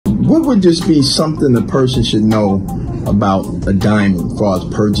what would just be something a person should know about a diamond as far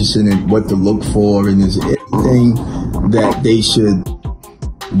as purchasing it, what to look for, and is there anything that they should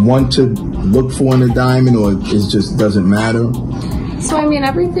want to look for in a diamond, or it just doesn't matter? So, I mean,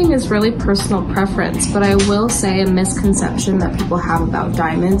 everything is really personal preference, but I will say a misconception that people have about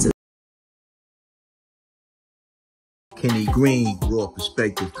diamonds is Kenny Green, Raw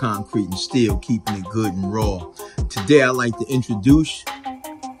Perspective, Concrete and Steel, keeping it good and raw. Today, I'd like to introduce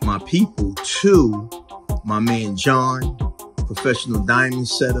my people to my man John, professional diamond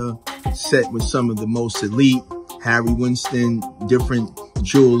setter, set with some of the most elite, Harry Winston, different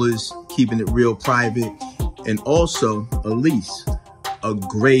jewelers, keeping it real private, and also Elease, a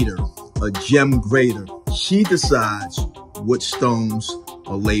grader, a gem grader. She decides what stones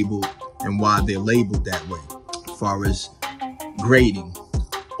are labeled and why they're labeled that way, as far as grading.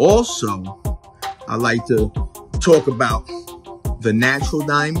 Also, I like to talk about the natural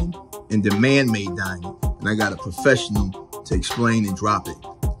diamond and the man-made diamond, and I got a professional to explain and drop it.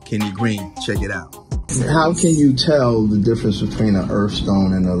 Kenny Green, check it out. How can you tell the difference between an earth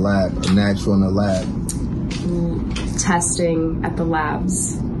stone and a natural and a lab? testing at the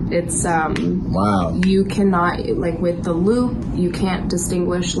labs. It's wow. You cannot, like with the loop, you can't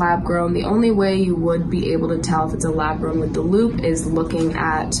distinguish lab grown. The only way you would be able to tell if it's a lab grown with the loop is looking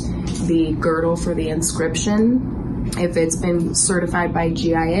at the girdle for the inscription. If it's been certified by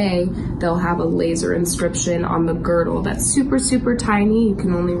GIA, they'll have a laser inscription on the girdle that's super, super tiny. You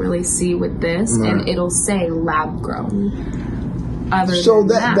can only really see with this, right. And it'll say lab grown. So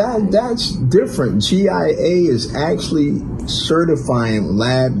that's different. GIA is actually certifying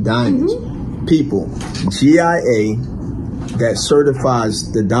lab diamonds. Mm-hmm. People, GIA that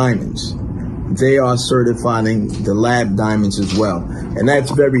certifies the diamonds, they are certifying the lab diamonds as well. And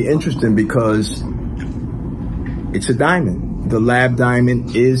that's very interesting because it's a diamond. The lab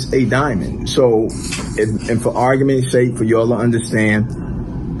diamond is a diamond. So, and for argument's sake, for y'all to understand,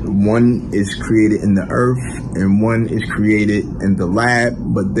 one is created in the earth and one is created in the lab,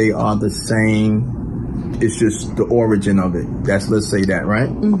 but they are the same. It's just the origin of it. Let's say that, right?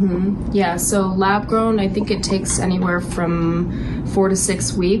 Mm-hmm. Yeah, so lab grown, I think it takes anywhere from 4 to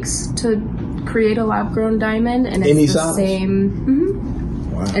 6 weeks to create a lab grown diamond. And it's any the size? Same.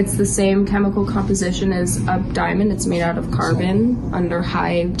 Mm-hmm. Wow. It's the same chemical composition as a diamond. It's made out of carbon under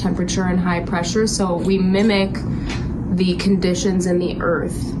high temperature and high pressure. So we mimic the conditions in the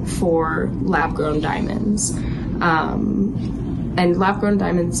earth for lab-grown diamonds. And lab-grown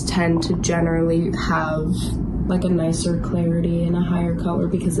diamonds tend to generally have like a nicer clarity and a higher color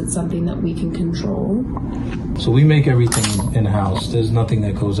because it's something that we can control. So we make everything in-house. There's nothing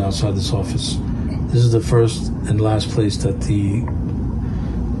that goes outside this office. This is the first and last place that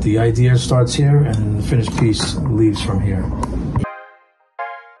the idea starts here and the finished piece leaves from here.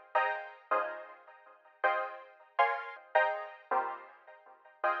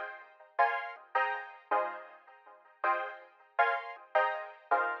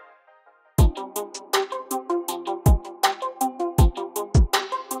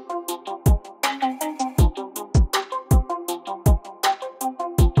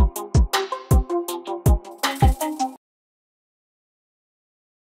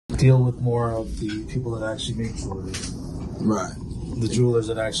 Deal with more of the people that actually make jewelry. Right. The jewelers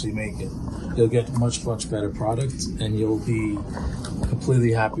that actually make it. You'll get much, much better product and you'll be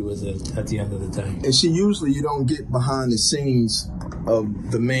completely happy with it at the end of the day. And see, usually you don't get behind the scenes of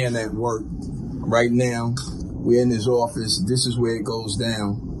the man at work. Right now, we're in his office. This is where it goes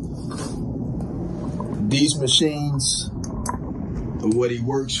down. These machines are what he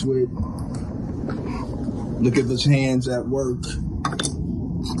works with. Look at his hands at work.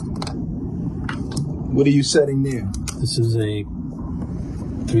 What are you setting there? This is a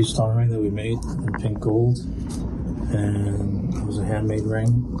 3-stone ring that we made in pink gold, and it was a handmade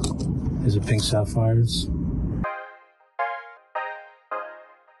ring. These are pink sapphires.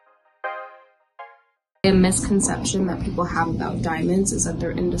 A misconception that people have about diamonds is that they're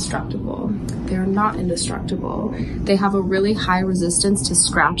indestructible. They're not indestructible. They have a really high resistance to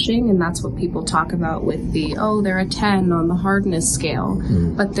scratching, and that's what people talk about with the, oh, they're a 10 on the hardness scale,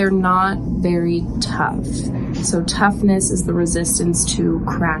 but they're not very tough. So toughness is the resistance to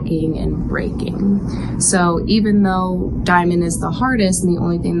cracking and breaking. So even though diamond is the hardest and the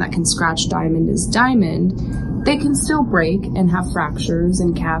only thing that can scratch diamond is diamond, they can still break and have fractures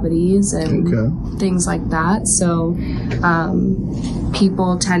and cavities and things like that. So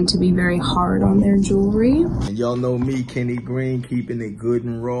people tend to be very hard on their jewelry. And y'all know me, Kenny Green, keeping it good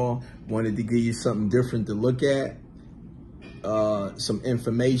and raw. Wanted to give you something different to look at. Some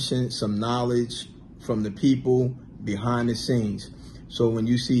information, some knowledge from the people behind the scenes. So when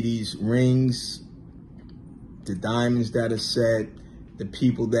you see these rings, the diamonds that are set, the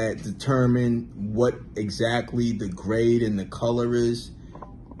people that determine what exactly the grade and the color is,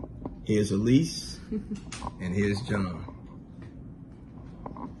 here's Elease and here's John.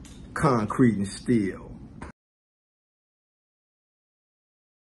 Concrete and steel.